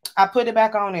 I put it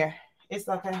back on there. It's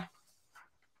okay.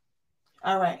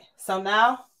 All right. So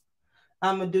now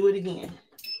I'm going to do it again.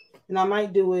 And I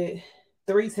might do it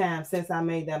 3 times since I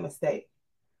made that mistake.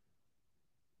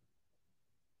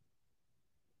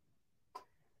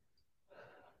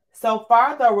 So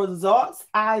far, the results,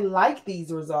 I like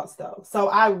these results though. So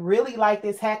I really like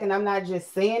this hack, and I'm not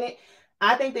just saying it.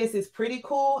 I think this is pretty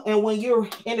cool. And when you're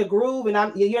in a groove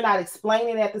and you're not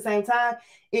explaining it at the same time,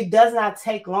 it does not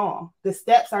take long. The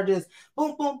steps are just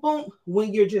boom, boom, boom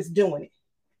when you're just doing it.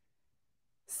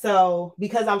 So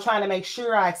because I'm trying to make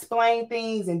sure I explain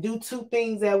things and do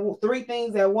 3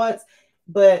 things at once,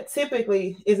 but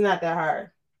typically it's not that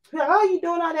hard. How are you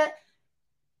doing all that?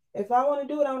 If I want to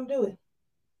do it, I'm going to do it.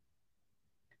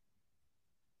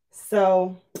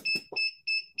 So,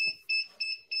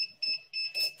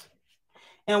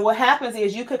 and what happens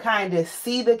is you could kind of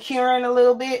see the curing a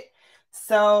little bit.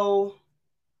 So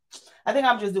I think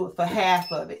I'm just doing it for half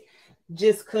of it,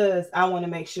 just because I want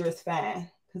to make sure it's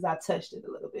fine, because I touched it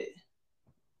a little bit.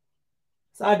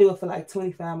 So I'll do it for like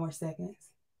 25 more seconds,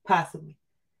 possibly.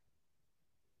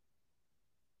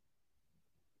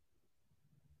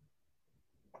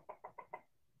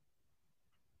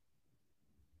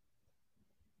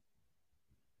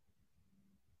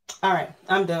 All right,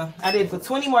 I'm done. I did it for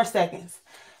 20 more seconds.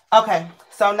 Okay,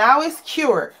 so now it's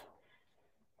cured.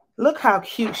 Look how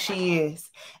cute she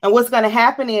is. And what's going to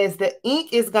happen is the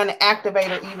ink is going to activate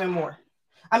her even more.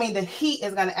 I mean, the heat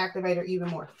is going to activate her even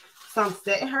more. So I'm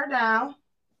setting her down.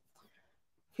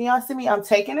 Can y'all see me? I'm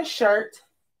taking a shirt.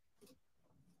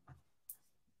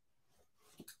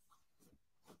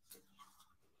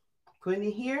 Putting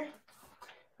it here.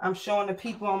 I'm showing the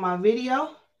people on my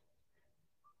video.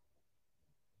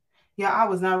 Yeah, I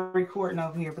was not recording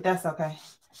over here, but that's okay.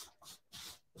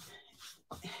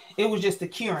 It was just the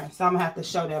curing, so I'm going to have to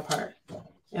show that part.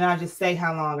 And I'll just say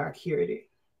how long I cured it.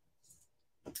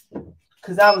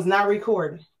 Because I was not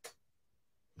recording.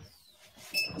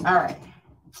 All right.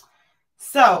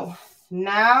 So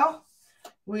now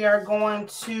we are going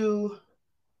to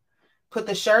put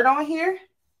the shirt on here.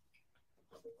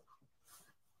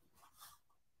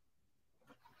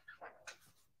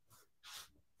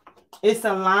 It's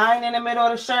a line in the middle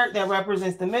of the shirt that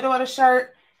represents the middle of the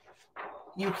shirt.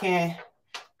 You can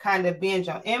kind of bend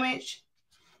your image.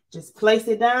 Just place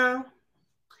it down.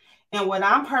 And what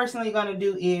I'm personally going to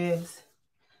do is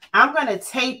I'm going to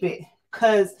tape it,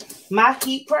 because my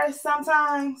heat press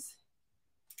sometimes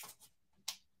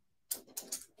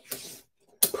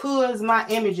pulls my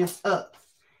images up.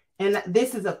 And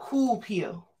this is a cool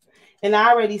peel. And I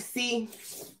already see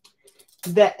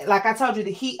that, like I told you,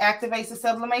 the heat activates the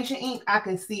sublimation ink. I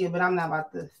can see it, but I'm not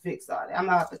about to fix all that. I'm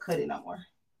not about to cut it no more.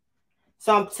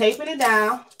 So I'm taping it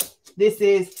down. This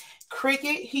is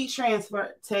Cricut heat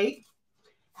transfer tape.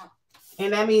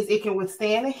 And that means it can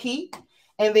withstand the heat.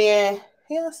 And then,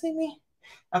 y'all see me?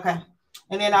 Okay.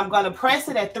 And then I'm going to press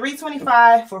it at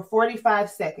 325 for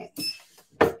 45 seconds.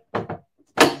 All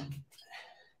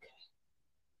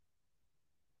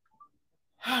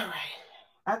right.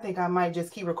 I think I might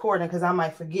just keep recording because I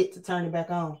might forget to turn it back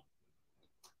on.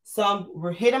 So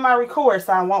I'm hitting my record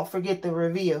so I won't forget the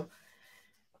reveal.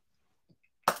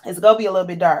 It's going to be a little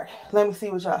bit dark. Let me see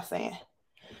what y'all saying.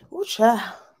 Ooh, child.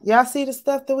 Y'all see the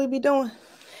stuff that we be doing?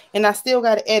 And I still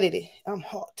got to edit it. I'm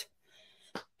hot.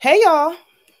 Hey, y'all.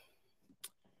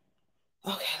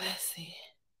 Okay, let's see.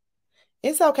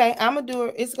 It's okay. I'm going to do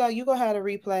it. You going to have a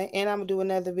replay, and I'm going to do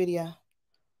another video.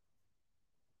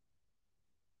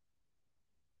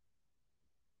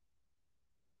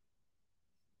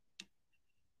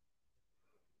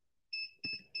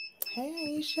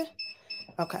 Hey, Aisha.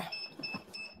 Okay.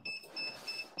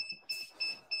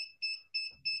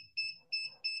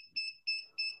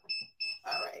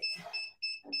 All right.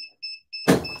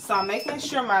 So I'm making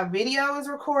sure my video is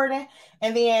recording.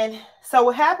 And then, so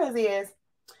what happens is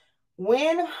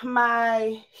when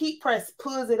my heat press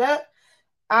pulls it up,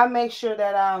 I make sure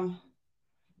that,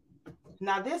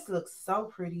 now this looks so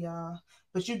pretty, y'all.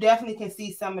 But you definitely can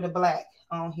see some of the black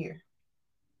on here.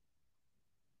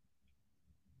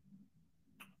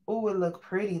 Oh, it look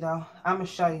pretty though. I'm going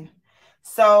to show you.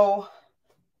 So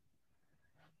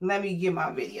let me get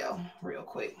my video real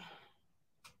quick.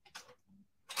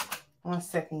 1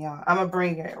 second, y'all. I'm going to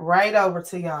bring it right over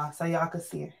to y'all so y'all can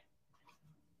see it.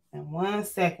 In 1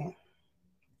 second.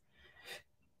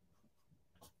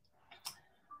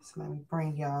 So let me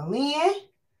bring y'all in.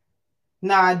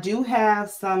 Now I do have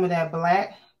some of that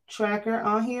black tracker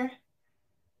on here.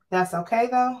 That's okay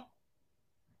though.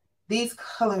 These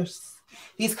colors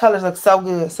look so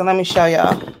good. So let me show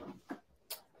y'all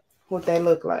what they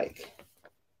look like.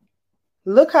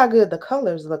 Look how good the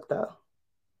colors look though.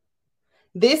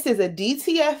 This is a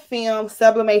DTF film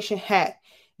sublimation hack.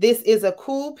 This is a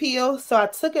cool peel, so I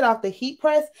took it off the heat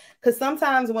press because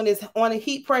sometimes when it's on a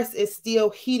heat press, it's still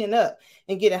heating up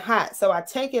and getting hot. So I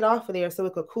take it off of there so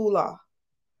it could cool off.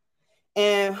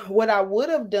 And what I would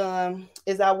have done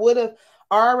is I would have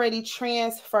already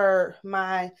transferred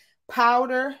my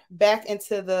powder back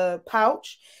into the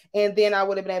pouch, and then I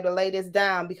would have been able to lay this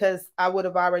down because I would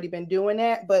have already been doing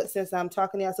that. But since I'm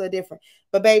talking to y'all, so different.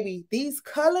 But baby, these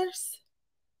colors,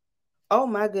 oh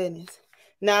my goodness.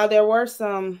 Now there were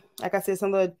some, like I said,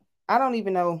 some little, I don't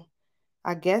even know,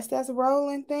 I guess that's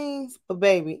rolling things, but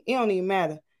baby, it don't even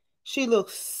matter. She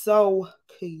looks so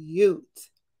cute.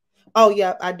 Oh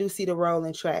yeah, I do see the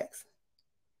rolling tracks.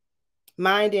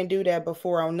 Mine didn't do that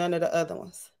before on none of the other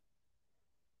ones.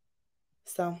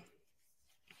 So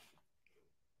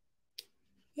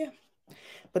yeah,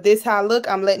 but this how I look.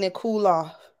 I'm letting it cool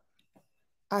off.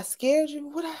 I scared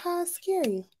you. How I scare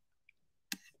you?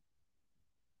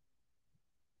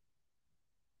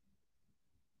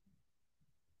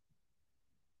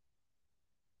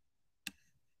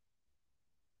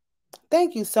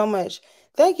 Thank you so much.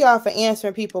 Thank y'all for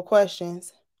answering people's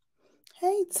questions.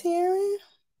 Hey, Taryn.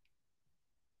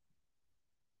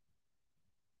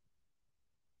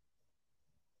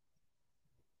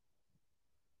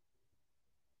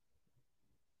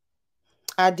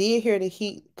 I did hear the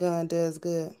heat gun does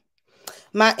good.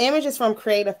 My image is from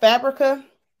Creative Fabrica.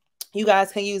 You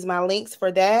guys can use my links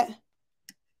for that.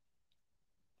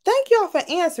 Thank y'all for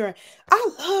answering. I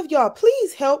love y'all.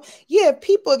 Please help. Yeah,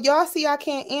 people, if y'all see I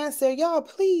can't answer, y'all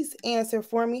please answer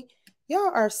for me. Y'all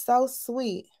are so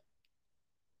sweet.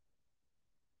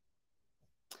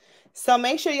 So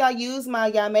make sure y'all use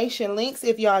my Yamation links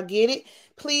if y'all get it.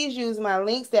 Please use my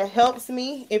links. That helps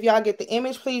me. If y'all get the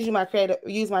image, please use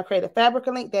my Creative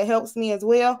Fabrica link. That helps me as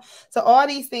well. So all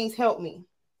these things help me.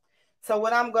 So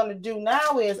what I'm going to do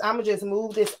now is I'm going to just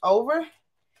move this over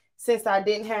since I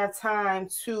didn't have time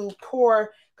to pour,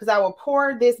 because I will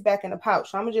pour this back in the pouch.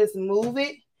 So I'm going to just move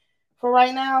it for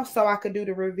right now so I could do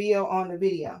the reveal on the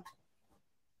video.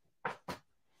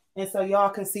 And so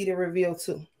y'all can see the reveal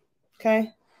too.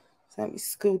 Okay. So let me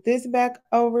scoot this back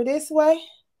over this way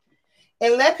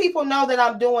and let people know that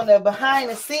I'm doing the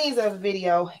behind the scenes of the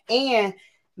video and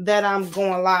that I'm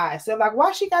going live. So like,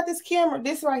 why she got this camera?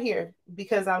 This right here,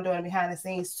 because I'm doing behind the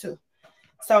scenes too.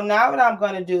 So now what I'm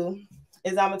going to do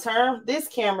is I'm going to turn this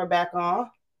camera back on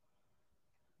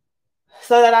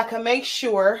so that I can make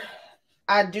sure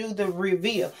I do the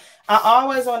reveal. I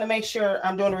always want to make sure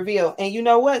I'm doing a reveal. And you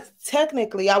know what?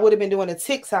 Technically, I would have been doing a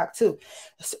TikTok too,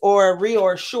 or a reel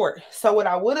or a short. So what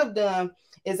I would have done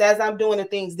is as I'm doing the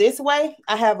things this way,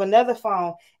 I have another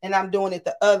phone and I'm doing it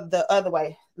the other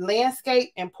way,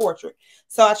 landscape and portrait.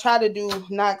 So I try to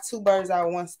knock two birds out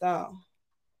with one stone.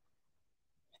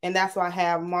 And that's why I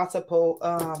have multiple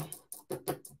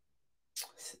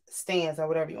stands or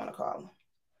whatever you want to call them.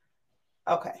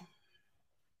 Okay.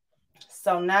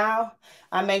 So now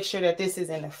I make sure that this is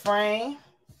in the frame.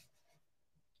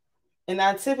 And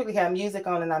I typically have music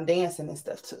on and I'm dancing and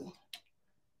stuff too.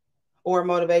 Or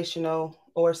motivational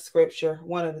or scripture,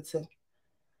 one of the two.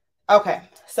 Okay,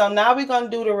 so now we're going to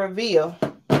do the reveal.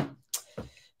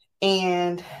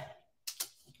 And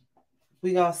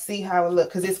we're going to see how it looks.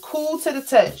 Because it's cool to the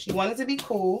touch. You want it to be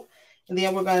cool. And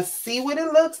then we're going to see what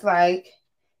it looks like.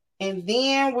 And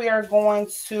then we are going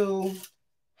to,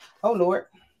 oh Lord.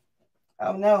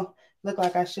 Oh no, look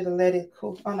like I should have let it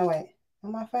cool. Oh no, wait.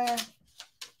 Am I fine?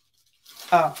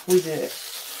 Oh, we did.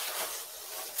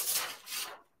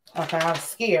 Okay, I was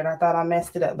scared. I thought I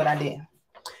messed it up, but I didn't.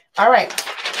 All right.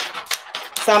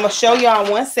 So I'm going to show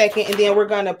y'all 1 second, and then we're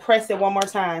going to press it one more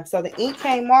time. So the ink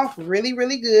came off really,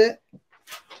 really good.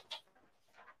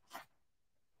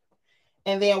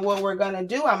 And then what we're going to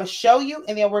do, I'm going to show you,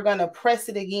 and then we're going to press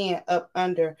it again up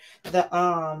under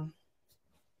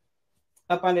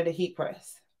the heat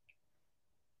press.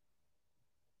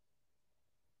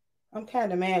 I'm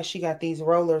kind of mad she got these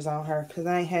rollers on her because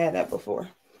I ain't had that before.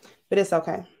 But it's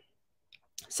okay.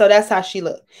 So that's how she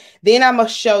looked. Then I'm going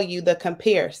to show you the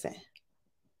comparison.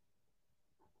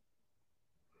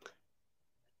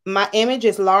 My image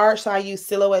is large, so I use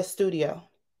Silhouette Studio.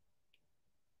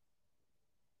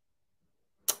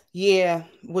 Yeah,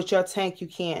 with your tank, you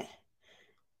can't.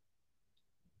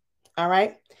 All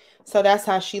right. So that's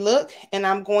how she looked. And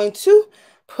I'm going to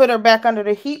put her back under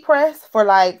the heat press for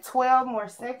like 12 more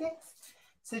seconds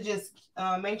to just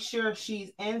make sure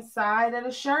she's inside of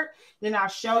the shirt. Then I'll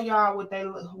show y'all what they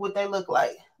look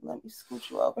like. Let me scoot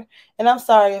you over. And I'm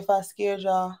sorry if I scared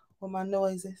y'all with my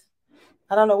noises.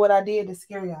 I don't know what I did to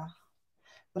scare y'all,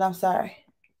 but I'm sorry.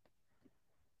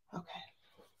 Okay.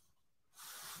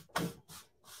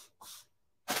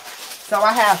 So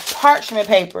I have parchment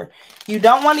paper. You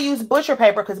don't want to use butcher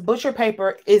paper because butcher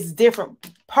paper is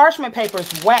different. Parchment paper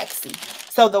is waxy.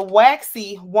 So the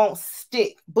waxy won't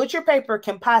stick. Butcher paper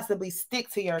can possibly stick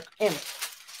to your image.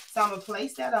 So I'm going to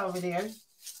place that over there.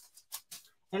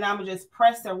 And I'm going to just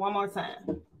press her one more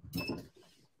time.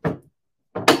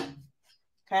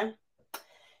 Okay.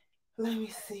 Let me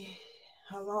see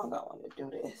how long I want to do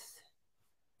this.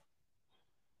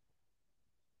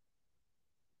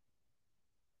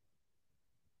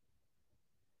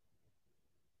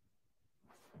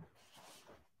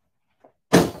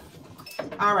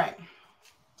 All right.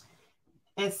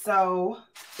 And so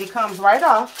it comes right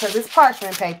off because it's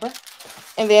parchment paper.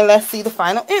 And then let's see the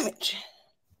final image.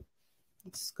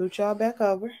 Let's scoot y'all back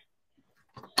over.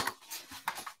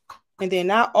 And then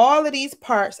now all of these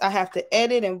parts I have to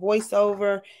edit and voice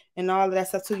over and all of that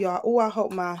stuff to y'all. Oh, I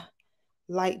hope my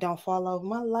light don't fall over.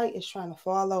 My light is trying to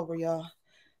fall over, y'all.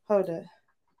 Hold up.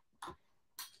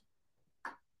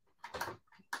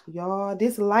 Y'all,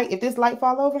 this light, if this light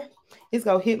fall over, it's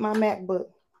going to hit my MacBook.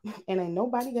 And ain't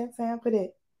nobody got time for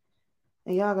that.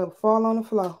 And y'all going to fall on the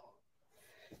floor.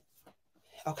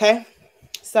 Okay?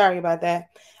 Sorry about that.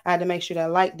 I had to make sure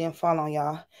that light didn't fall on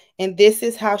y'all. And this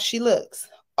is how she looks.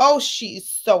 Oh, she's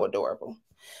so adorable.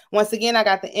 Once again, I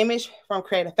got the image from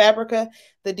Creative Fabrica,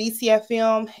 the DTF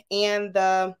film, and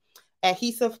the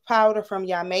adhesive powder from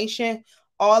Yamation.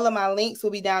 All of my links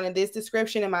will be down in this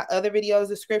description, and my other videos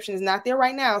description is not there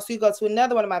right now. So you go to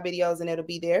another one of my videos and it'll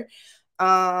be there.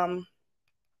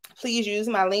 Please use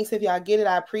my links if y'all get it.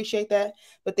 I appreciate that.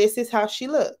 But this is how she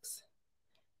looks.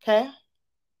 Okay.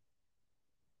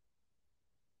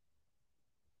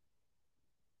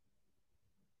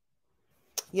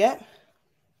 Yep.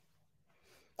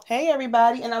 Hey,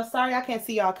 everybody. And I'm sorry I can't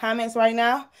see y'all comments right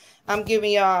now. I'm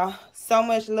giving y'all so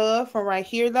much love from right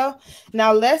here, though.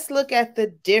 Now, let's look at the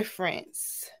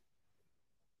difference.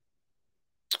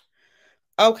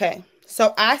 Okay.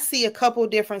 So I see a couple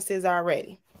differences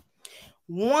already.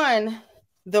 One,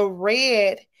 the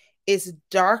red is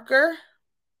darker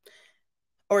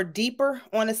or deeper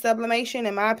on the sublimation,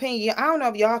 in my opinion. I don't know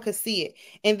if y'all could see it.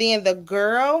 And then the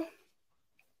girl,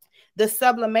 the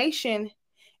sublimation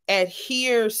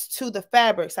adheres to the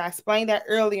fabrics. I explained that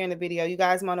earlier in the video. You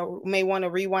guys may want to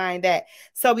rewind that.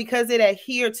 So because it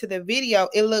adhered to the video,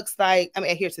 it looks like,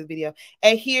 adhere to the video,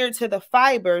 adhere to the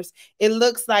fibers, it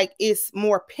looks like it's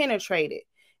more penetrated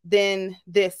than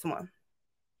this one.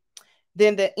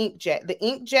 Then the inkjet. The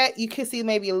inkjet, you can see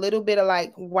maybe a little bit of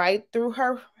like white through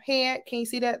her head. Can you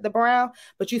see that? The brown?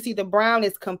 But you see the brown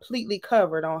is completely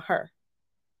covered on her.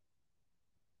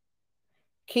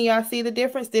 Can y'all see the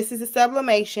difference? This is the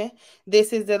sublimation.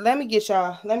 This is the, let me get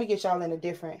y'all in a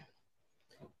different,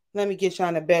 let me get y'all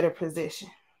in a better position.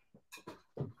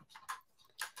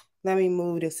 Let me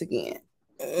move this again.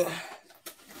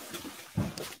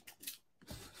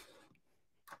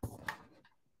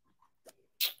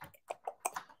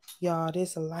 Y'all,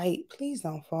 this light, please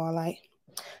don't fall light.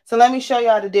 So let me show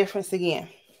y'all the difference again.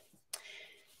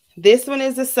 This one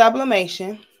is the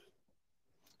sublimation.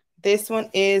 This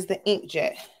one is the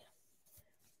inkjet.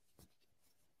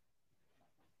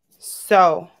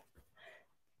 So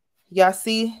y'all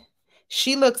see,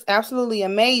 she looks absolutely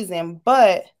amazing,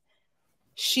 but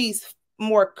she's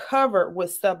more covered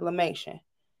with sublimation.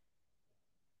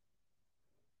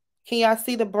 Can y'all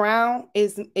see the brown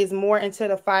is more into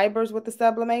the fibers with the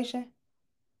sublimation?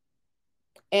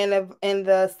 And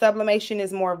the sublimation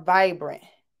is more vibrant.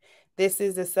 This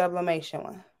is the sublimation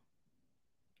one.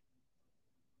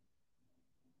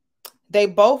 They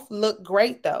both look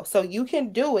great though. So you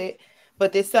can do it,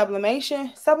 but this sublimation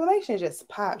just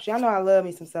pops. Y'all know I love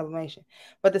me some sublimation.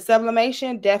 But the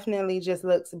sublimation definitely just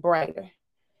looks brighter.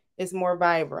 It's more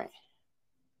vibrant.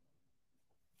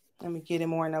 Let me get it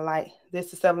more in the light.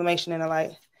 This is sublimation in the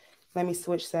light. Let me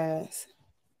switch sides.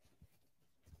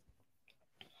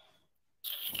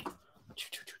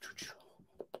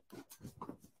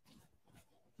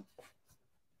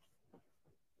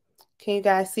 Can you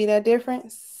guys see that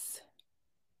difference?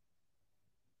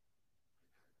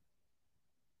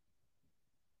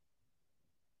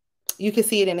 You can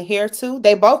see it in the hair too.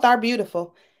 They both are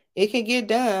beautiful. It can get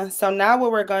done. So now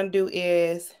what we're going to do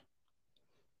is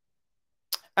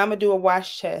I'm going to do a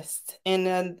wash test and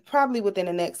then probably within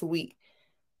the next week.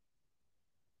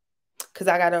 because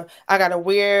I gotta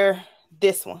wear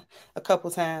this one a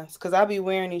couple times because I'll be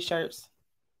wearing these shirts.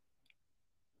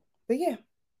 But yeah.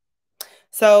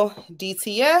 So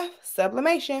DTF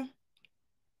Sublimation.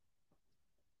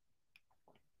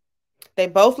 They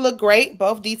both look great,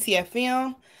 both DTF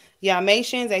film.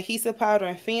 Yamation's adhesive powder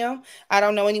and film. I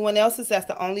don't know anyone else's. That's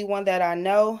the only one that I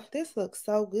know. This looks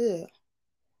so good.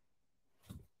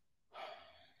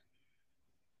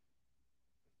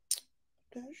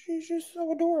 She's just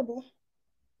so adorable.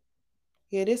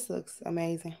 Yeah, this looks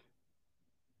amazing.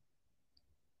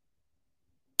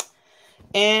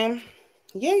 And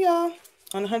yeah, y'all,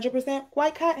 on 100%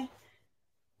 white cotton.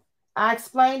 I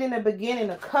explained in the beginning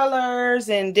the colors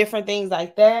and different things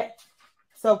like that.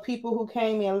 So people who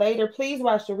came in later, please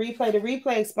watch the replay. The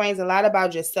replay explains a lot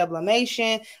about just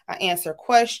sublimation. I answer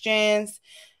questions.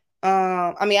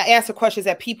 I answer questions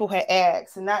that people had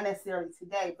asked, and not necessarily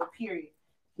today, but period.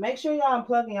 Make sure y'all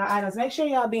unplugging your items. Make sure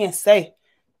y'all being safe.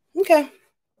 Okay.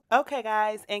 Okay,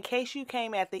 guys, in case you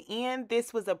came at the end,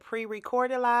 this was a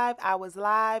pre-recorded live. I was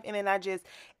live, and then I just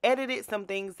edited some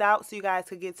things out so you guys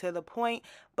could get to the point.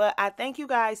 But I thank you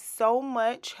guys so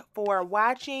much for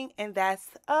watching, and that's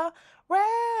a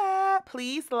wrap.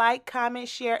 Please like, comment,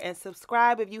 share, and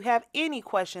subscribe. If you have any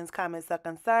questions, comments, or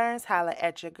concerns, holla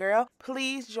at your girl.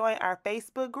 Please join our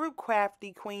Facebook group,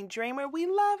 Crafty Queen Dreamer. We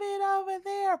love it over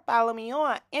there. Follow me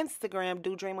on Instagram,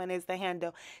 Do Dream One is the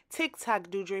handle. TikTok,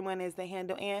 Do Dream One is the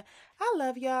handle. And I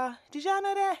love y'all. Did y'all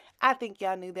know that? I think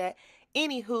y'all knew that.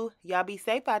 Anywho, y'all be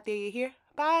safe out there, you hear?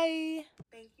 Bye.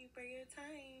 Thank you for your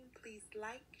time. Please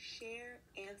like, share,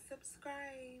 and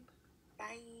subscribe.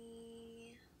 Bye.